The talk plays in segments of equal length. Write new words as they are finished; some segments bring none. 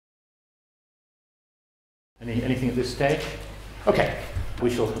Anything at this stage? Okay, we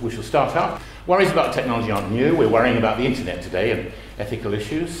shall start up. Worries about technology aren't new. We're worrying about the internet today and ethical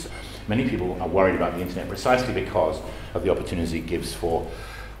issues. Many people are worried about the internet precisely because of the opportunities it gives for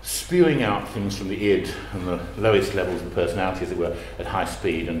spewing out things from the id and the lowest levels of the personality, as it were, at high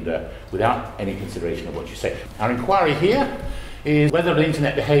speed and without any consideration of what you say. Our inquiry here is whether the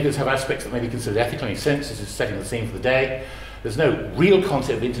internet behaviours have aspects that may be considered ethical in any sense. This is setting the scene for the day. There's no real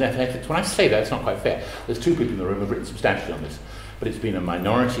concept of internet ethics. When I say that, it's not quite fair. There's two people in the room who have written substantially on this, but it's been a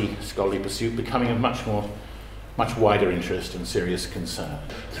minority scholarly pursuit, becoming of much wider interest and serious concern.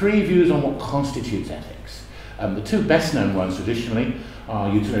 Three views on what constitutes ethics. The two best known ones traditionally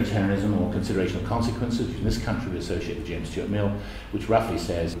are utilitarianism or consideration of consequences, which in this country we associate with James Stuart Mill, which roughly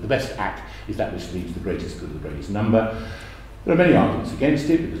says the best act is that which leads to the greatest good of the greatest number. There are many arguments against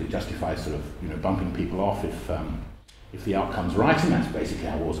it because it justifies sort of bumping people off if the outcome's right, and that's basically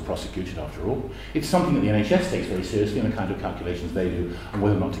how wars are prosecuted after all. It's something that the NHS takes very seriously in the kind of calculations they do on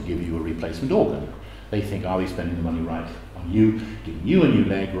whether or not to give you a replacement organ. They think, are they spending the money right on you, giving you a new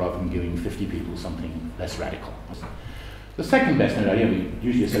leg rather than giving 50 people something less radical? The second best known idea we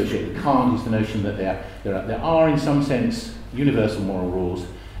usually associate with Kant is the notion that there are in some sense universal moral rules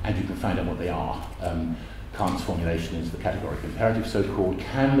and you can find out what they are. Kant's formulation is the categorical imperative, so-called.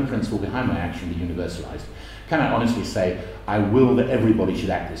 Can the principle behind my action be universalized? Can I honestly say, I will that everybody should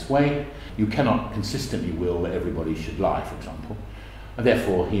act this way? You cannot consistently will that everybody should lie, for example. And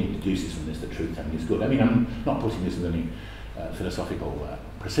therefore, he deduces from this that truth-telling is good. I mean, I'm not putting this with any philosophical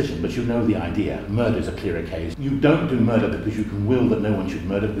precision, but you know the idea. Murder is a clearer case. You don't do murder because you can will that no one should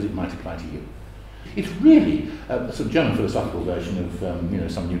murder because it might apply to you. It's really a sort of German philosophical version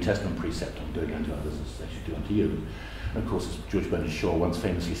of some New Testament precept on doing unto others as they should do unto you. And of course, as George Bernard Shaw once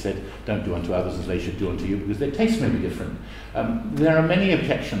famously said, don't do unto others as they should do unto you, because their tastes may be different. There are many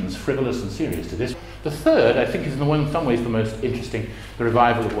objections, frivolous and serious, to this. The third, I think, is in some ways the most interesting, the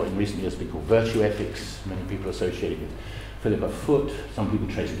revival of what in recent years has been called virtue ethics. Many people associate it with Philippa Foot, some people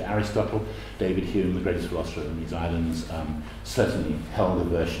trace it to Aristotle. David Hume, the greatest philosopher in these islands, certainly held a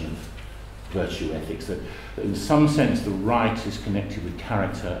version of virtue ethics, that in some sense the right is connected with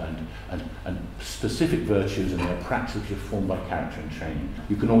character and specific virtues and their practice which are formed by character and training.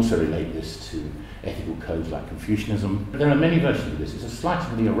 You can also relate this to ethical codes like Confucianism. There are many versions of this. It's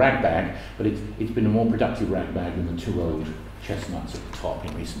slightly a ragbag, but it's been a more productive ragbag than the two old chestnuts at the top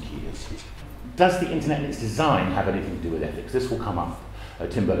in recent years. Does the internet and its design have anything to do with ethics? This will come up.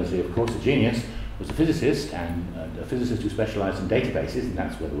 Tim Berners-Lee, of course, a genius, was a physicist, and a physicist who specialised in databases, and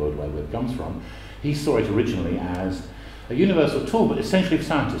that's where the World Wide Web comes from. He saw it originally as a universal tool, but essentially for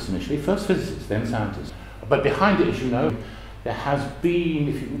scientists initially, first physicists, then scientists. But behind it, as you know, there has been,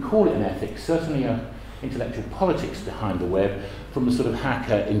 if you can call it an ethics, certainly an intellectual politics behind the web from the sort of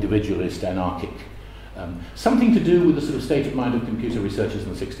hacker, individualist, anarchic. Something to do with the sort of state of mind of computer researchers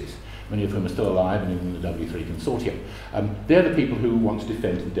in the 60s, many of whom are still alive and in the W3 consortium. They're the people who want to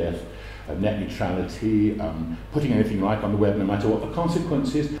defend to the death net neutrality, putting anything right on the web no matter what the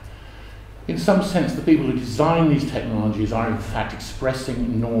consequence is. In some sense, the people who design these technologies are in fact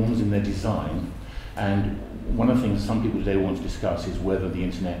expressing norms in their design, and one of the things some people today want to discuss is whether the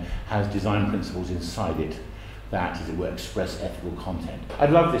internet has design principles inside it that, as it were, express ethical content. I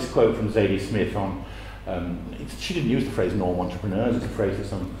love this quote from Zadie Smith on, she didn't use the phrase norm entrepreneurs, it's a phrase that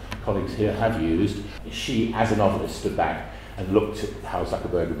some colleagues here have used. She, as a novelist, stood back and looked at how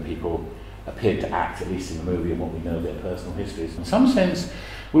Zuckerberg and people appeared to act, at least in the movie, and what we know of their personal histories. In some sense,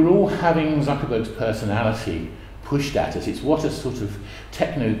 we're all having Zuckerberg's personality pushed at us. It's what a sort of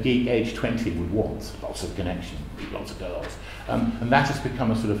techno-geek age 20 would want. Lots of connection, lots of girls. And that has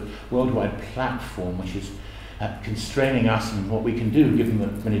become a sort of worldwide platform which is constraining us in what we can do, given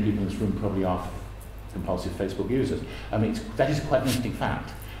that many people in this room probably are compulsive Facebook users. I mean, that is quite an interesting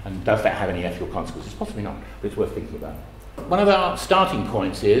fact. And does that have any ethical consequences? Possibly not, but it's worth thinking about. One of our starting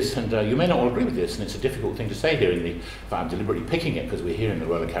points is, and you may not all agree with this, and it's a difficult thing to say here if I'm deliberately picking it because we're here in the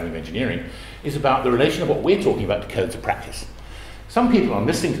Royal Academy of Engineering, is about the relation of what we're talking about to codes of practice. Some people on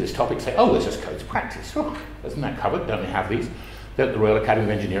listening to this topic say, oh, there's just codes of practice. Oh, isn't that covered? Don't they have these? Don't the Royal Academy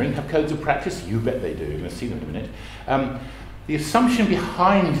of Engineering have codes of practice? You bet they do. You're going to see them in a minute. The assumption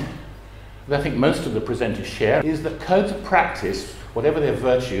behind that I think most of the presenters share is that codes of practice, whatever their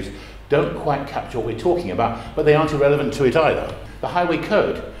virtues, don't quite capture what we're talking about, but they aren't irrelevant to it either. The Highway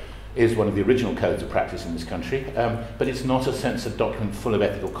Code is one of the original codes of practice in this country, but it's not a censored document full of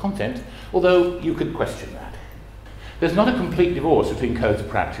ethical content, although you could question that. There's not a complete divorce between codes of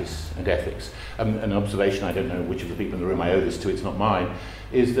practice and ethics. An observation, I don't know which of the people in the room I owe this to, it's not mine,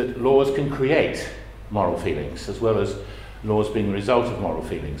 is that laws can create moral feelings as well as laws being the result of moral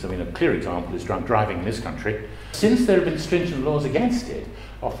feelings. I mean, a clear example is drunk driving in this country. Since there have been stringent laws against it,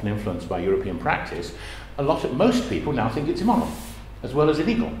 often influenced by European practice, most people now think it's immoral, as well as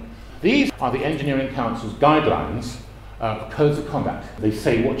illegal. These are the Engineering Council's guidelines, codes of conduct. They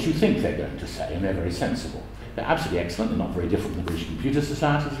say what you think they're going to say, and they're very sensible. They're absolutely excellent. They're not very different from the British Computer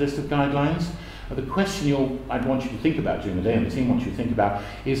Society's list of guidelines. The question I'd want you to think about during the day, and the team wants you to think about,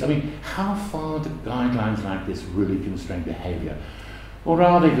 is, how far do guidelines like this really constrain behaviour? Or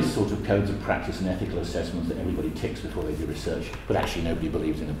are they just sort of codes of practice and ethical assessments that everybody ticks before they do research, but actually nobody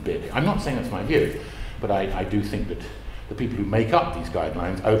believes in a bit? I'm not saying that's my view, but I do think that the people who make up these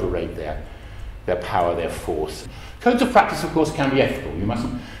guidelines overrate their power, their force. Codes of practice, of course, can be ethical. You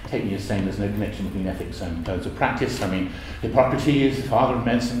mustn't take me as saying there's no connection between ethics and codes of practice. Hippocrates, the father of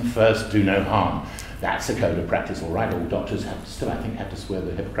medicine, first do no harm. That's a code of practice, all right. All doctors have to swear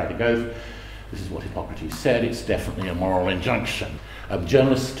the Hippocratic Oath. This is what Hippocrates said. It's definitely a moral injunction.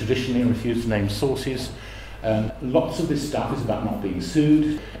 Journalists traditionally refuse to name sources. Lots of this stuff is about not being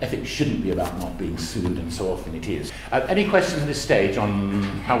sued. Ethics shouldn't be about not being sued, and so often it is. Any questions at this stage on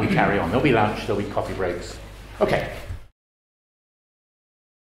how we carry on? There'll be lunch, there'll be coffee breaks. Okay.